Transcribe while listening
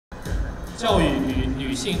教育与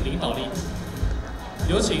女性领导力。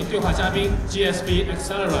有请对话嘉宾 GSB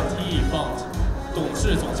Accelerate TE Fund 董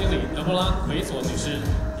事总经理德波拉·奎佐女士，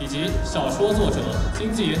以及小说作者、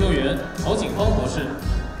经济研究员曹景芳博士。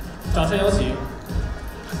掌声有请。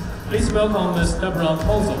Please welcome Ms. Deborah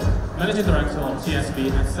Quazzo, Managing Director of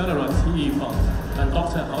GSB Accelerate TE Fund, and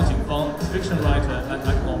Dr. Hao Jingfang, fiction writer and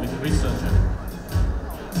economic researcher.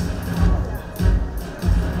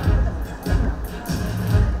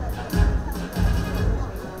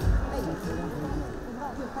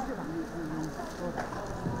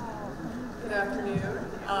 Good afternoon.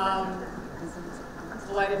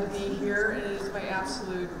 Delighted to be here, and it is my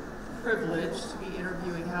absolute privilege to be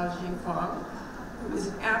interviewing Hao Jingfang, who is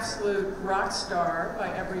an absolute rock star by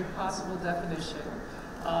every possible definition.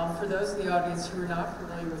 For those in the audience who are not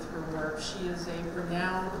familiar with her work, she is a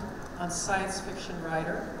renowned science fiction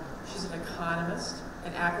writer. She's an economist,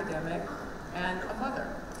 an academic, and a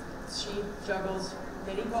mother. She juggles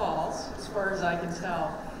many balls, as far as I can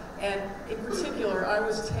tell. And in particular, I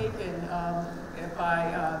was taken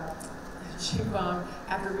by Jingfang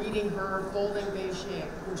after reading her Folding Beijing,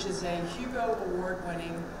 which is a Hugo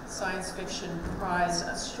Award-winning science fiction prize,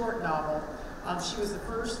 a short novel. She was the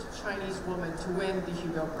first Chinese woman to win the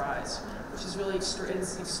Hugo Prize, which is really it's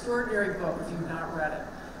an extraordinary book if you've not read it.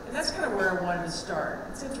 And that's kind of where I wanted to start.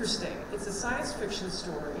 It's interesting. It's a science fiction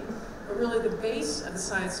story, but really the base of the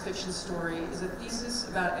science fiction story is a thesis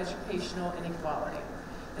about educational inequality.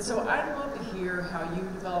 And so I'd love to hear how you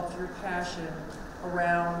developed your passion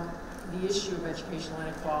around the issue of educational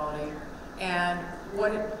inequality and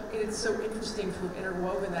what it's so interesting to have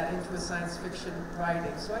interwoven that into a science fiction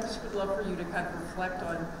writing. So I just would love for you to kind of reflect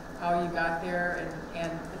on how you got there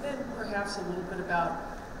and then perhaps a little bit about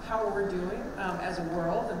how we're doing as a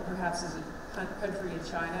world and perhaps as a country in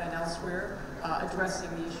China and elsewhere addressing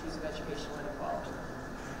the issues of educational inequality.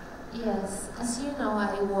 Yes, as you know,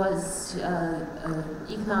 I was an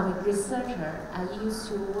economic researcher. I used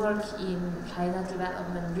to work in China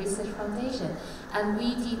Development Research Foundation, and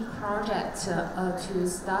we did projects to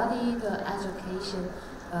study the education,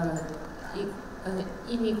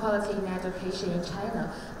 inequality in education in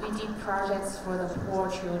China. We did projects for the poor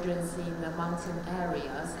children in the mountain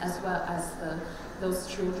areas, as well as those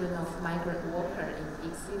children of migrant workers in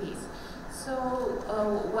big cities. So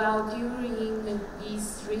while during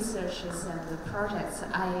these researches and the projects,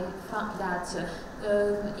 I found that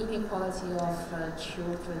the inequality of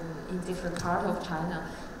children in different parts of China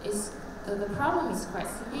is the problem is quite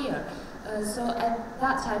severe. So at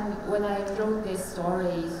that time, when I wrote this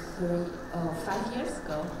story 5 years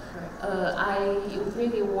ago, I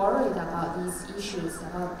really worried about these issues,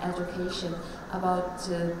 about education, about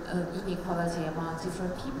inequality among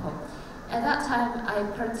different people. At that time, I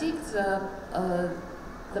predict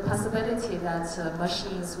the possibility that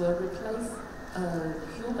machines will replace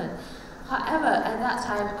human. However, at that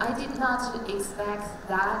time, I did not expect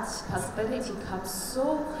that possibility come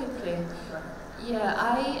so quickly. Yeah,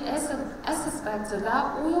 I suspect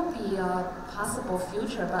that will be a possible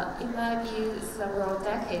future, but it might be several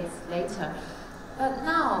decades later. But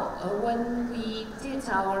now, when we did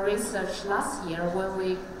our research last year, when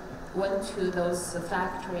we went to those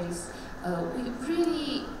factories, we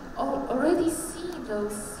really already see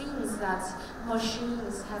those things that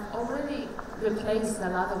machines have already replaced a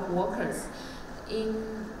lot of workers. In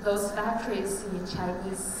those factories in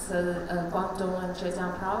Chinese Guangdong and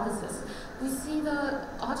Zhejiang provinces, we see the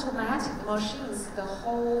automatic machines, the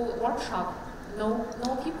whole workshop, no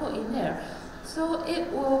people in there. So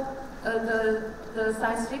it will, the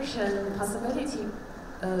science fiction possibility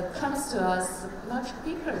comes to us much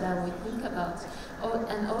quicker than we think about. Oh,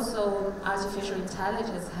 and also artificial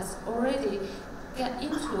intelligence has already get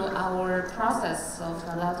into our process of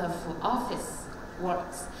a lot of office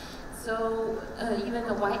works. So even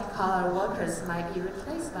the white-collar workers might be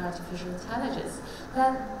replaced by artificial intelligence.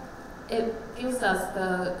 Then it gives us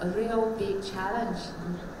a real big challenge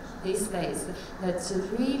these days that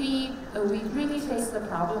we really face the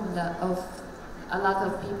problem of a lot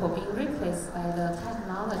of people being replaced by the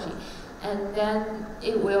technology. And then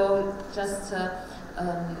it will just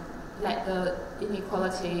let the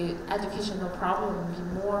inequality educational problem be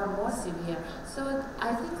more and more severe. So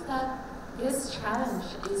I think that this challenge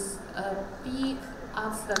is a big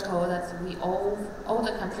obstacle that all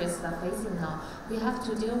the countries are facing now. We have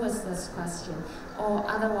to deal with this question, or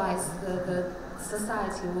otherwise the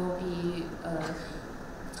society will be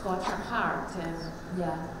torn apart. And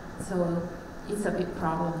yeah, so it's a big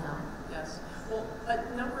problem now. Yes. Well,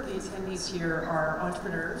 a number of the attendees here are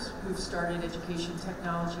entrepreneurs who've started education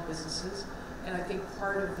technology businesses, and I think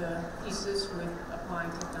part of the thesis with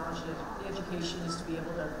applying technology to education is to be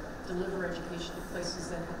able to deliver education to places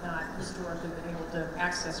that have not historically been able to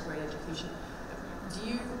access great education. Do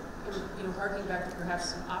you, harking back to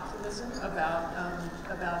perhaps some optimism about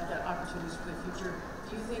the opportunities for the future,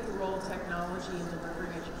 do you think the role of technology in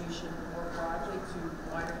delivering education more broadly to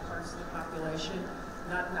wider parts of the population,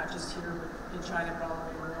 not just here, but in China, but all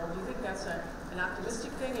over the world, do you think that's an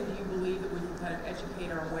optimistic thing, and do you believe that we can kind of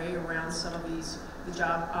educate our way around some of the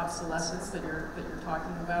job obsolescence that you're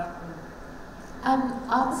talking about? I'm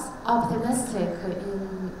optimistic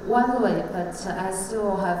in one way, but I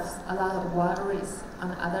still have a lot of worries on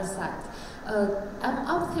the other side. I'm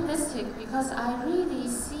optimistic because I really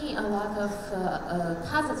see a lot of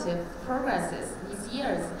positive progresses these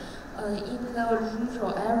years. In the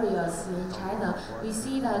rural areas in China, we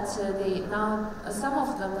see that some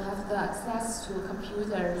of them have the access to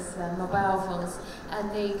computers and mobile phones, and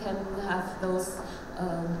they can have those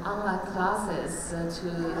online classes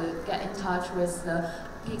to get in touch with the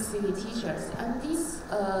big city teachers. And these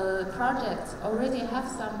projects already have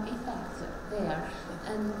some effect there.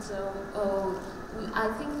 And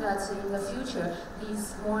I think that in the future,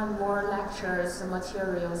 these more and more lectures and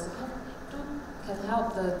materials can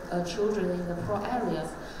help the children in the poor areas.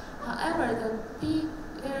 However,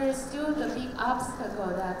 there is still the big obstacle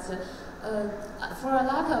that for a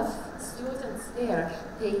lot of students there,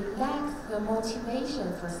 they lack the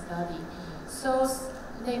motivation for study. So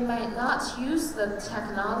they might not use the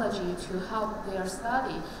technology to help their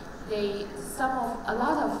study. A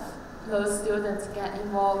lot of those students get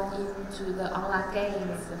involved into the online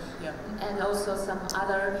games, yep, and also some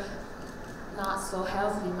other not so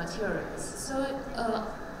healthy materials. So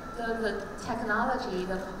the technology,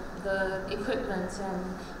 the equipment,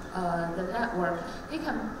 and the network, they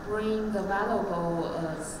can bring the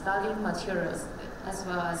valuable study materials as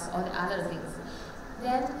well as all the other things.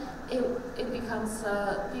 Then it becomes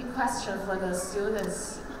a big question for the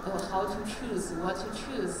students how to choose, what to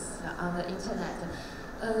choose on the internet.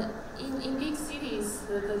 In big cities,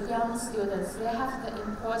 the young students, they have the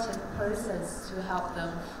important persons to help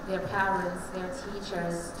them, their parents, their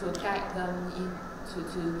teachers, to guide them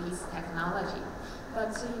into this technology.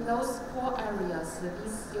 But in those poor areas,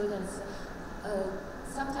 these students,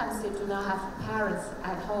 sometimes they do not have parents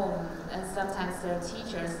at home, and sometimes their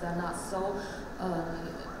teachers are not so, are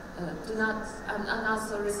not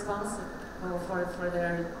so responsible for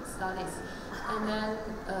their studies. And then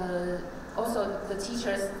also, the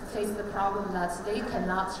teachers face the problem that they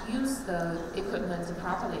cannot use the equipment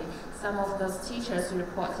properly. Some of those teachers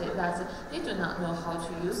reported that they do not know how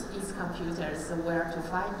to use these computers, where to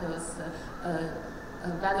find those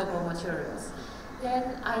valuable materials.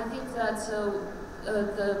 Then I think that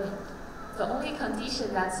the only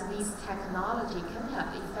condition that this technology can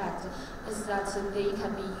have effect is that they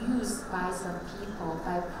can be used by some people,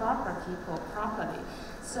 by proper people, properly.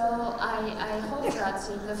 So I hope that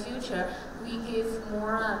in the future we give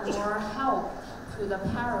more and more help to the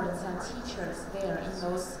parents and teachers there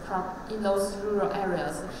in those rural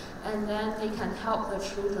areas, and then they can help the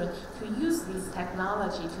children to use this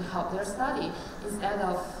technology to help their study instead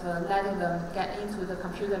of letting them get into the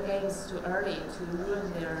computer games too early to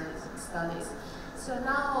ruin their studies. So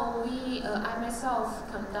now I myself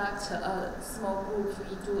conduct a small group.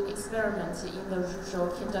 We do experiments in the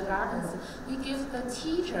rural kindergartens. We give the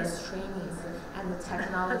teachers trainings and the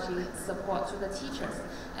technology support to the teachers.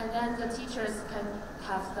 And then the teachers can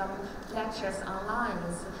have some lectures online.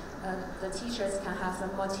 The teachers can have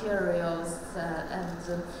some materials,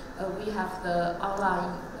 and we have the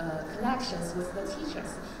online connections with the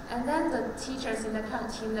teachers. And then the teachers in the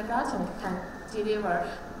kindergarten can deliver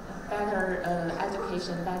better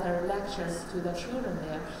education, better lectures to the children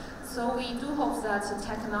there. So we do hope that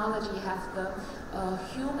technology has the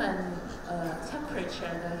human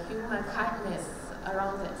temperature, the human kindness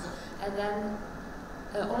around it, and then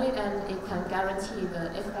only then it can guarantee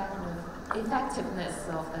the effectiveness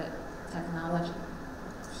of the technology.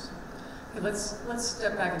 Okay, let's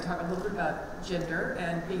step back and talk a little bit about gender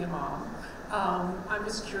and being a mom. I'm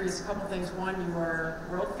just curious, a couple things. One, you are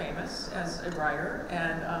world famous as a writer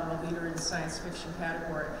and a leader in the science fiction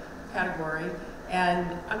category.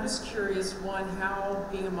 And I'm just curious, one, how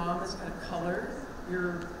being a mom has kind of colored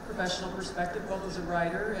your professional perspective, both as a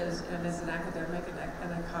writer and as an academic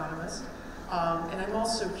and an economist. And I'm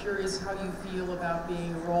also curious how you feel about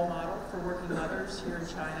being a role model for working mothers here in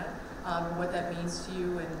China, and what that means to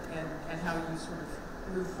you, and how you sort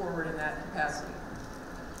of move forward in that capacity.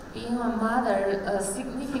 Being a mother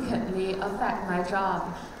significantly affects my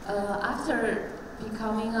job. After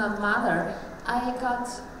becoming a mother, I got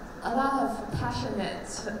a lot of passionate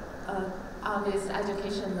on these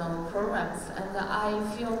educational programs, and I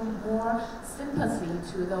feel more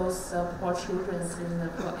sympathy to those poor children in the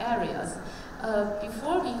poor areas.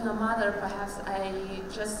 Before being a mother, perhaps I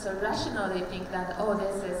just rationally think that, oh,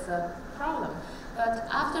 this is a problem. But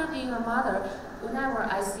after being a mother, whenever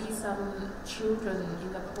I see some children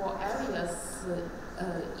in the poor areas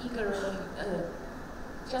eagerly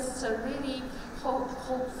just really hope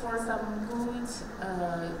for some good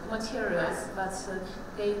materials, but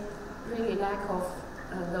they really lack of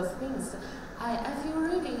those things, I feel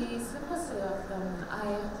really sympathy of them.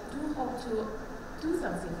 I do hope to do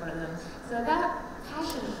something for them. So that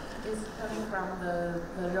passion is coming from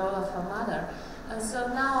the role of a mother. So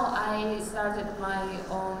now I started my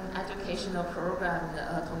own educational program,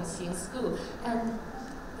 Tongxing School, and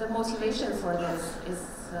the motivation for this is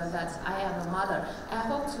that I am a mother. I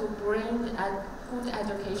hope to bring a good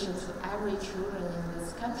education to every children in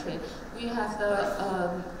this country. We have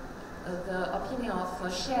the opinion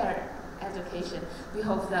of shared education. We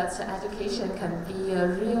hope that education can be a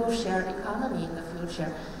real shared economy in the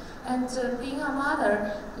future. And being a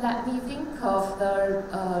mother, let me think of the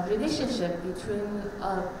relationship between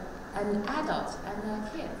an adult and a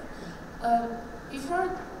kid.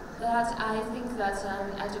 Before that, I think that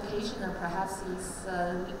an educator perhaps is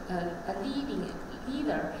a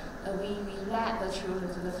leader. We lead the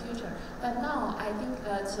children to the future. But now I think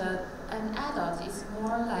that an adult is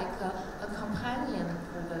more like a companion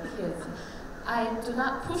for the kids. I do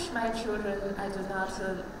not push my children. I do not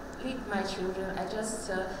lead my children. I just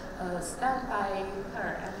stand by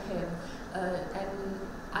her and him, and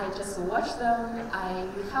I just watch them. I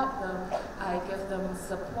help them. I give them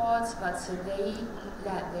support, but they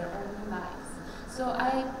lead their own lives. So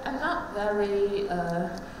I'm not very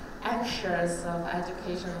anxious of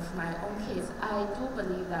education of my own kids. I do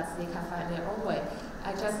believe that they can find their own way.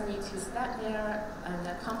 I just need to stand there and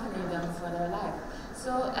accompany them for their life.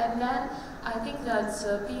 So, and then I think that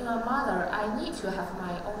being a mother, I need to have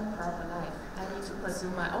my own proper life. I need to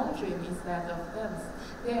pursue my own dream instead of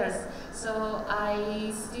theirs. So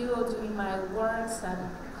I still doing my works.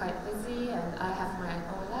 I'm quite busy, and I have my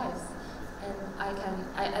own lives. And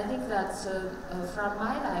I think that from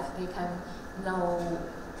my life, they can know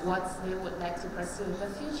what they would like to pursue in the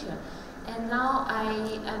future. And now I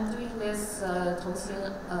am doing this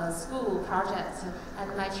Tongxing School project,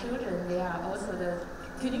 and my children, they are also the...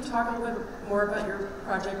 Can you talk a little bit more about your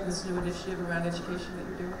project, this new initiative around education that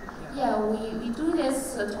you're doing? Yeah, we do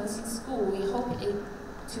this Tongxing School. We hope it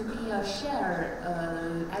to be a shared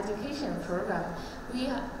education program. We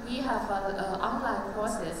have online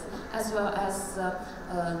courses as well as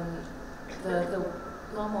the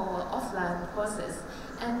normal offline courses.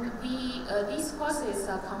 And these courses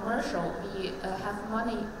are commercial. We have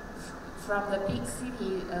money from the big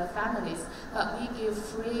city families, but we give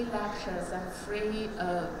free lectures and free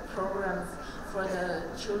programs for the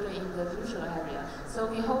children in the rural area. So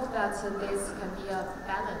we hope that this can be a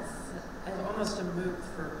balance. Almost a move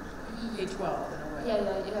for K-12 in a way.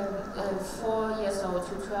 Yeah, 4 years old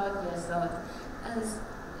to 12 years old.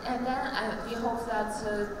 And then we hope that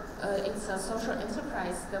it's a social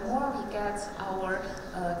enterprise. The more we get our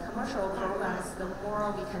commercial programs, the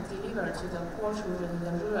more we can deliver to the poor children in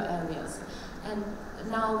the rural areas. And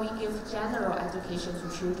now we give general education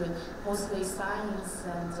to children, mostly science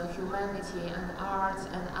and humanity and art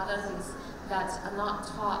and other things that are not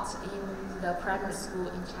taught in the primary school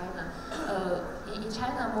in China. In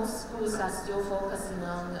China, most schools are still focusing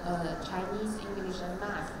on Chinese, English, and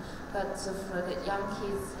math. But for the young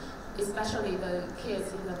kids, especially the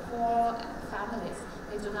kids in the poor families,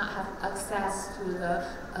 they do not have access to the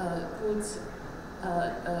good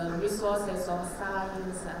resources of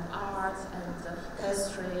science and art and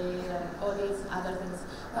history and all these other things.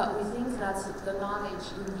 But we think that the knowledge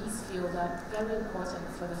in these fields are very important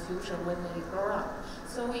for the future when they grow up.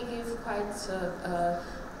 So we give quite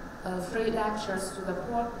free lectures to the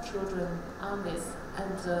poor children on this,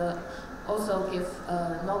 and also give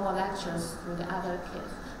normal lectures to the other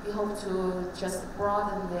kids. We hope to just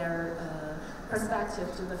broaden their perspective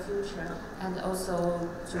to the future, and also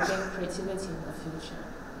to gain creativity in the future.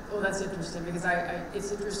 Well, that's interesting, because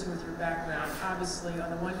it's interesting with your background. Obviously,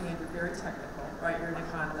 on the one hand, you're very technical, right? You're an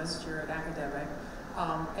economist, you're an academic.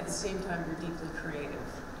 At the same time, you're deeply creative.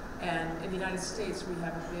 And in the United States, we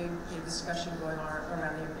have a big discussion going on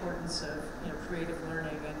around the importance of creative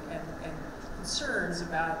learning and concerns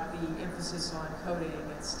about the emphasis on coding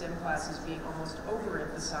and STEM classes being almost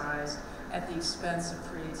overemphasized at the expense of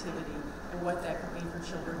creativity, and what that could mean for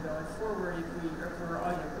children going forward if we're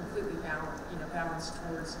all completely balanced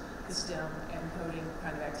towards the STEM and coding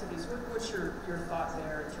kind of activities. What's your thought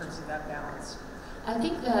there in terms of that balance? I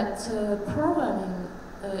think that programming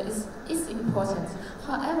is important.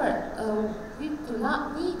 However, we do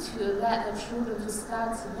not need to let the children to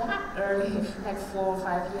start that early, like 4 or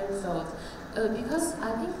 5 years old. Because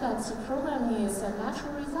I think that programming is a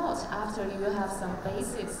natural result after you have some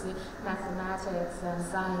basics, mathematics and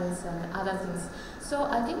science and other things. So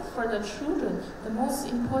I think for the children, the most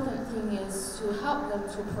important thing is to help them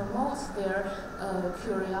to promote their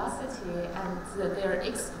curiosity and their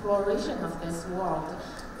exploration of this world.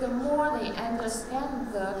 The more they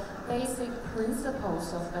understand the basic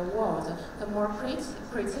principles of the world, the more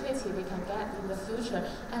creativity they can get in the future.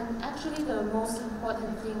 And actually the most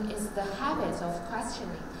important thing is the habit of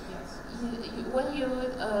questioning. Yes. When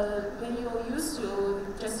you used to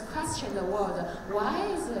just question the world, why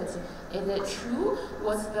is it? Is it true?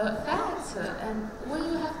 What's the fact? And when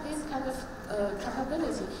you have this kind of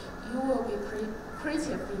capability, you will be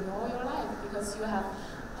creative in all your life because you have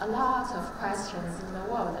a lot of questions in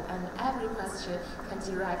the world, and every question can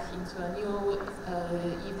direct into a new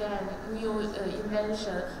event, new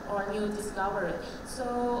invention, or new discovery.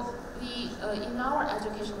 So in our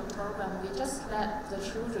educational program, we just let the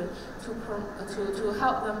children to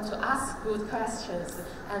help them to ask good questions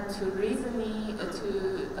and to reasoning,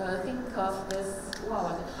 to think of this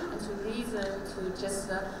world, and to reason, to just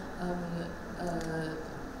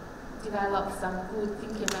develop some good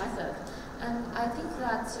thinking method. And I think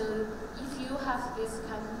that if you have this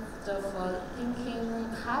kind of thinking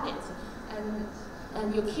habit,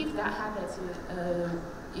 and you keep that habit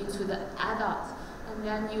into the adult, and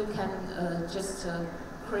then you can just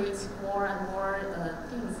create more and more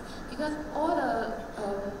things. Because all the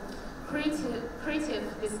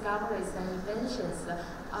creative discoveries and inventions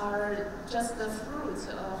are just the fruit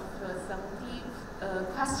of some deep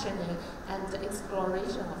questioning and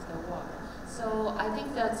exploration of the world. So I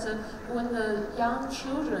think that when the young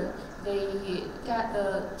children, they get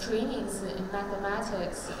the trainings in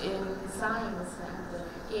mathematics, in science,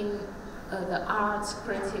 and in the arts,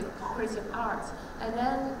 creative art, and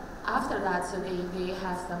then after that they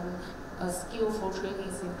have some skillful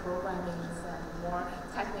trainings in programming and more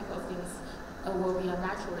technical things will be a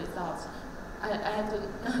natural result. I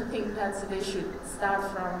don't think that they should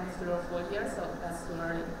start from 3 or 4 years old. That's too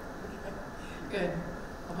early. Good.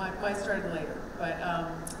 Well, mine started later, but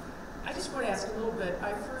I just want to ask a little bit.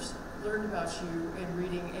 I first learned about you in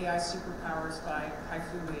reading AI Superpowers by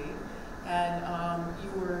Kai-Fu Lee, and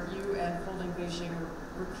you and Folding Beijing were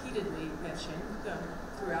repeatedly mentioned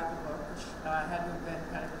throughout the book, which had to have been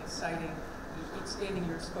kind of an exciting, expanding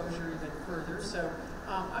your exposure even further. So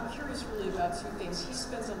I'm curious really about two things. He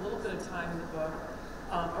spends a little bit of time in the book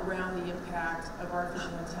around the impact of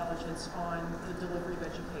artificial intelligence on the delivery of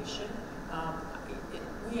education.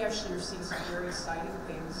 We actually are seeing some very exciting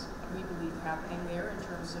things, we believe, happening there in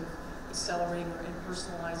terms of accelerating and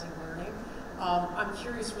personalizing learning. I'm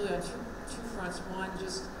curious really on two fronts. One,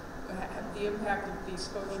 just the impact of the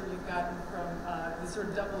exposure you've gotten from, the sort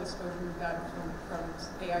of double exposure you've gotten from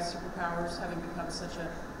AI Superpowers having become such an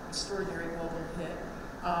extraordinary global hit.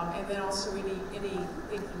 And then also any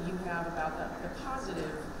thinking you have about the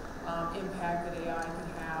positive impact that AI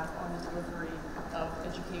can have on the delivery of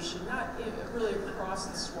education, not really across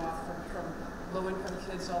the swath from low-income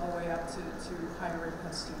kids all the way up to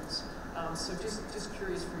higher-income students. So just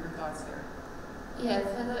curious for your thoughts there. Yeah,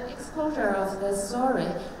 for the exposure of the story,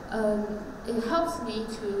 it helps me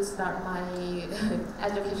to start my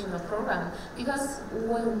educational program, because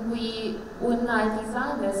when I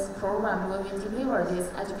design this program, when we deliver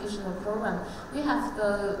this educational program, we have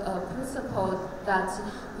the principle that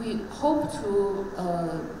we hope to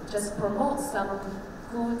just promote some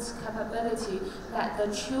good capability that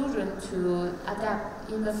the children to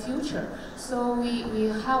adapt in the future. So we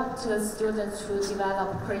help the students to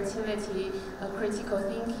develop creativity, critical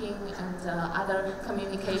thinking, and other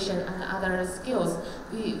communication and other skills.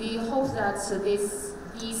 We hope that this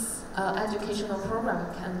educational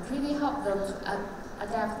program can really help them to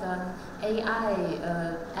adapt an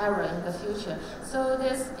AI era in the future. So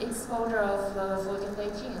this exposure of Folding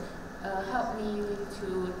Beijing helped me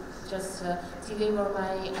to just deliver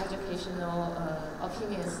my educational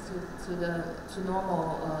opinions to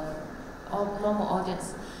normal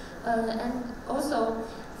audience, and also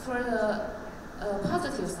for the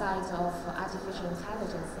positive side of artificial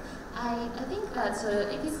intelligence. I think that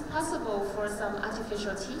it is possible for some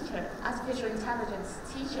artificial intelligence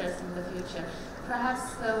teachers in the future. Perhaps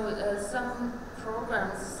some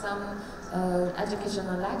programs, some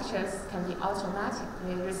educational lectures can be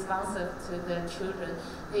automatically responsive to the children.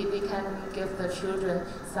 They can give the children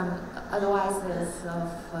some advices of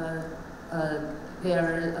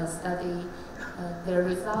their study, their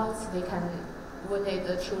results. They can when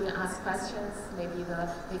the children ask questions, maybe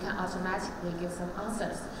they can automatically give some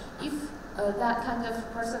answers. If that kind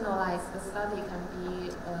of personalized study can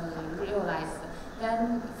be realized,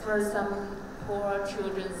 then for some poor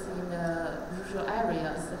children in the rural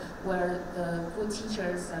areas where the good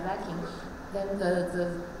teachers are lacking, then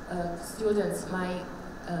the students might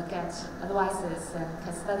get advices and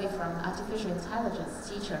can study from artificial intelligence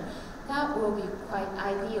teacher. That will be quite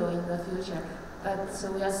ideal in the future, but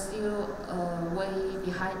we are still way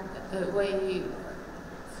behind, from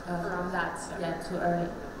that, too early.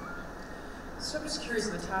 So I'm just curious,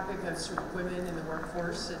 the topic of sort of women in the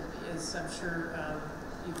workforce is, I'm sure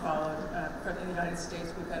you followed, in the United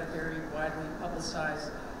States, we've had a very widely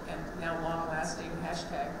publicized and now long-lasting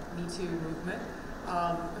 #MeToo movement,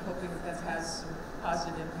 hoping that has some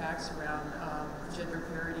positive impacts around gender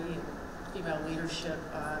parity and female leadership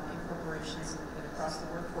in corporations and across the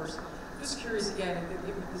workforce. I'm just curious again,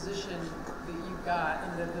 given the position that you've got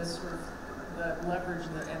and the sort of the leverage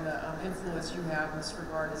and the influence you have in this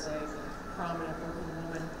regard as a prominent working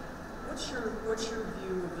woman, what's your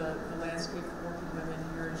view of the landscape of working women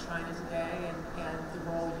here in China today and the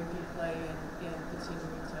role you can play in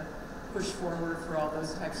continuing to push forward for all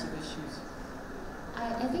those types of issues?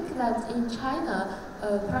 I think that in China,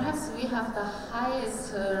 perhaps we have the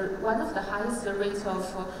highest, one of the highest rates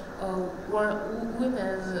of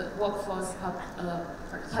women workforce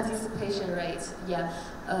participation rate. Yeah,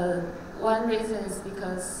 one reason is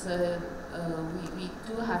because we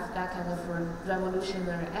do have that kind of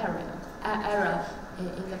revolutionary era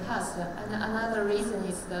in the past, and another reason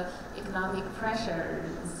is the economic pressure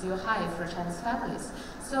is still high for Chinese families.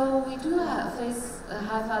 So we do have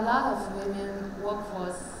a lot of women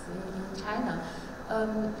workforce in China.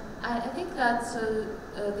 I think that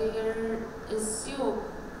there is still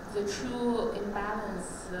the true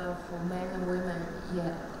imbalance for men and women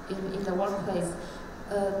in the workplace.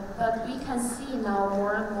 But we can see now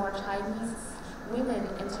more and more Chinese women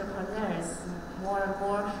entrepreneurs, more and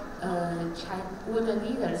more women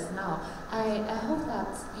leaders now. I hope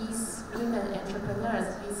that these women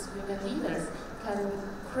entrepreneurs, these women leaders can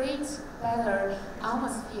create better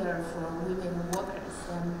atmosphere for women workers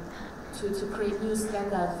and to create new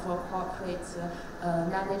standards for corporate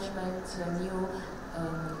management, new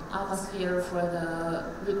atmosphere for the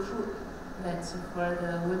recruitment for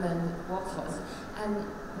the women workforce. And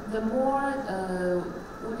the more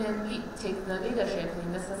women take the leadership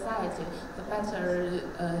in the society, the better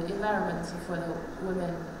environment for the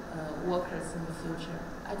women workers in the future.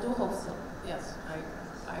 I do hope so. Yes,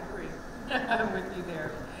 I agree. I'm with you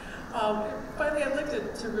there. Finally, I'd like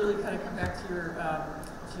to really kind of come back to your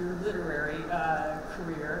literary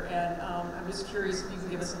career, and I'm just curious if you can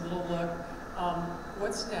give us a little look.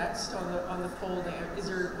 What's next on the Folding?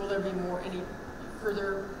 Will there be any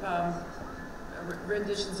further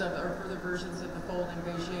renditions of or further versions of the Folding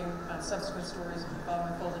Beijing, subsequent stories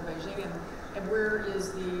following Folding Beijing, and where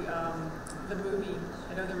is the movie?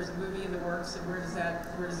 I know there was a movie in the works, and where does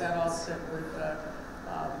that all sit with you?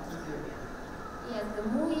 Yes, the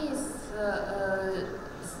movie is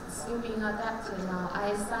still being adapted now.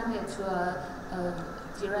 I signed it to a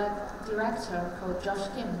director called Josh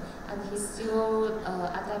Kim, and he's still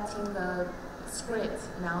adapting the script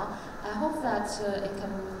now. I hope that it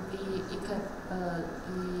can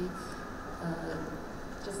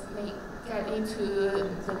get into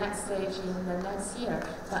the next stage in the next year,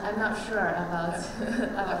 but I'm not sure about this.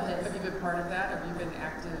 Have you been part of that? Have you been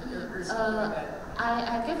active or something like that?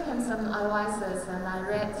 I gave him some advices and I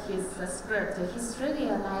read his script. He's really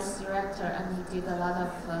a nice director and he did a lot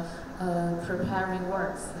of preparing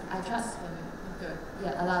works. I trust him. Good.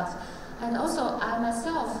 Yeah, a lot. And also, I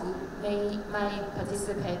myself might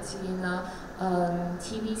participate in a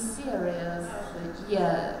TV series,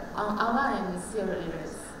 online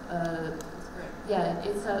series. Yeah,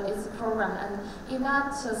 it's a program, and in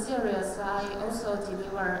that series, I also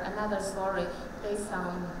deliver another story based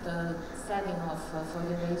on the setting of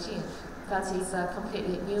Folding Beijing. That is a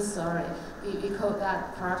completely new story. We call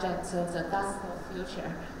that project the Dust of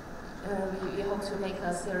Future. We hope to make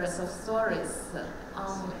a series of stories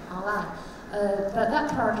online. But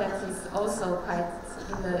that project is also quite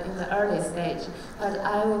in the early stage. But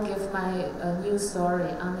I will give my new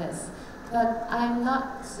story on this. But I'm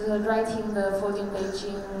not writing the Folding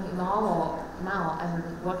Beijing novel now.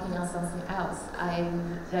 I'm working on something else.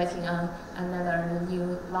 I'm writing on another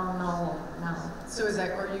new long novel now. So is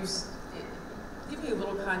that, give me a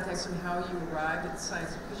little context on how you arrived at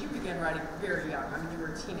science, because you began writing very young. I mean, you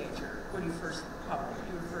were a teenager when you first published.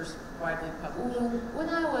 You were first widely published. When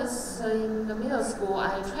I was in the middle school,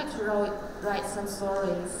 I tried to write some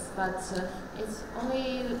stories, but it's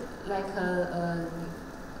only like a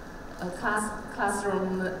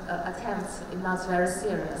classroom attempt, not very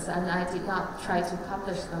serious, and I did not try to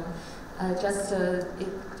publish them. It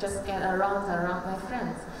just get around my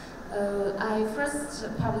friends. I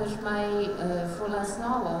first published my full-length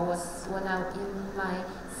novel was when I was in my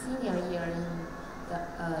senior year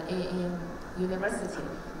in university.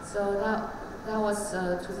 So that was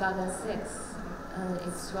 2006.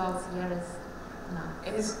 It's 12 years now.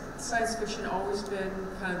 And has science fiction always been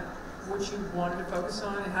kind of what you wanted to focus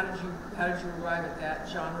on, and how did you arrive at that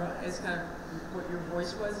genre as kind of what your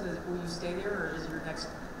voice was? Will you stay there, or is your next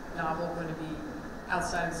novel going to be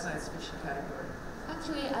outside of the science fiction category?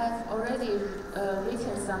 Actually, I've already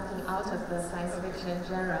written something out of the science fiction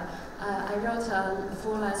genre. I wrote a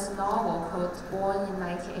full-length novel called Born in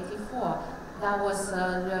 1984. That was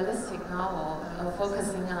a realistic novel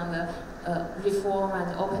focusing on the reform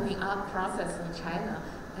and opening up process in China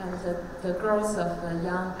and the growth of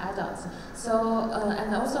young adults. So,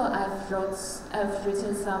 and also I've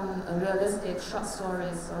written some realistic short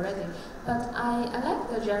stories already. But I like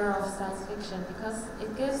the genre of science fiction because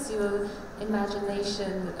it gives you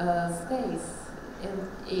imagination space.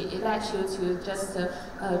 It lets you to just,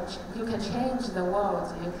 you can change the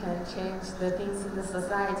world, you can change the things in the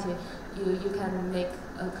society, you can make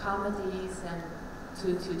comedies and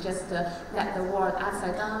to just let the world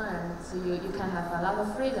upside down, and so you can have a lot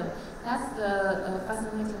of freedom. That's the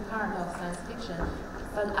fascinating part of science fiction.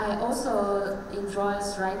 But I also enjoy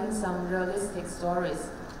writing some realistic stories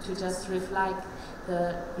to just reflect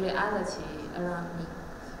the reality around me.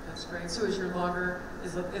 That's great. So is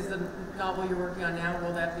the novel you're working on now,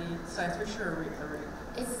 will that be science fiction or reading?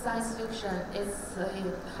 It's science fiction. It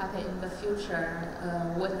happen in the future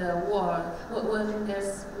when the war, when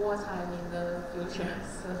there's wartime in the future.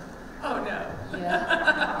 So. Oh no.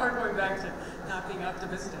 Yeah. We're going back to not being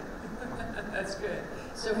optimistic. That's good.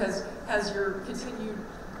 So has your continued,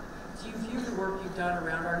 do you view the work you've done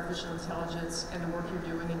around artificial intelligence and the work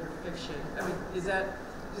you're doing in your fiction? I mean, does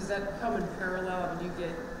that come in parallel? I mean, you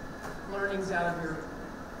get learnings out of your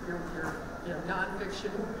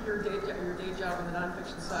nonfiction, your day job on the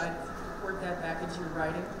nonfiction side, report that back into your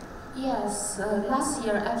writing? Yes, last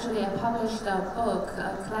year actually I published a book,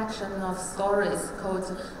 a collection of stories called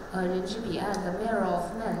Ren Zhi Bi'an, The Mirror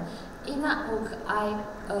of Men. In that book, I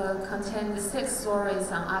contained 6 stories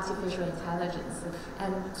on artificial intelligence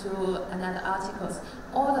and 2 another articles.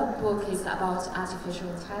 All the book is about artificial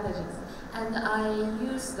intelligence, and I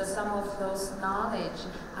used some of those knowledge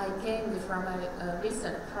I gained from a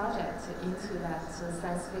research project into that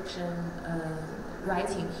science fiction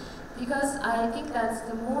writing. Because I think that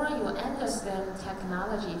the more you understand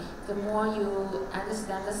technology, the more you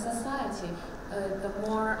understand the society, the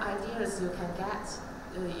more ideas you can get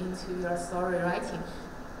into your story writing.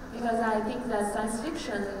 Because I think that science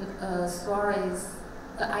fiction stories,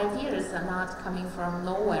 the ideas are not coming from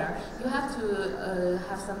nowhere. You have to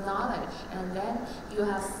have some knowledge, and then you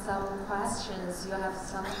have some questions, you have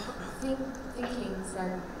some thinkings,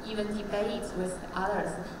 and even debates with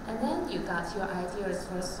others. And then you got your ideas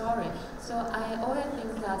for a story. So I always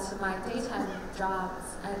think that my daytime jobs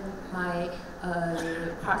and my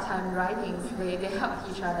part-time writings, they help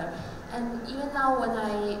each other. And even now when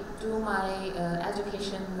I do my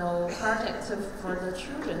educational project for the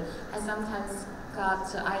children, I sometimes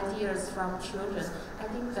got ideas from children. I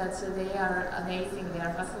think that they are amazing, they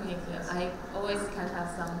are fascinating. I always can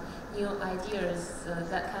have some new ideas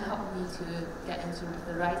that can help me to get into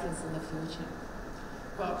the writings in the future.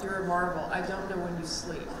 Well, you're a marvel. I don't know when you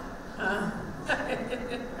sleep.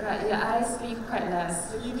 Right, yeah, I sleep quite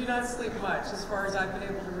less. So you do not sleep much, as far as I've been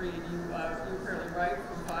able to read. You apparently write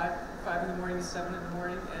from 5 in the morning to 7 in the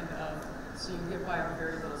morning, and so you get by on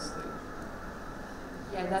very little sleep.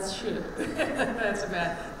 Yeah, that's true.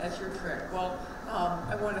 That's your trick. Well,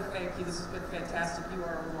 I want to thank you. This has been fantastic. You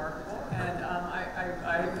are remarkable, and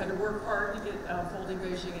I had to work hard to get Folding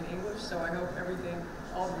Beijing in English. So I hope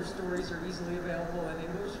all of your stories are easily available in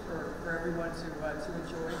English for everyone to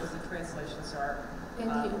enjoy, because the translations are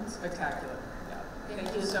spectacular. Yeah.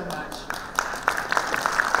 Thank you so much.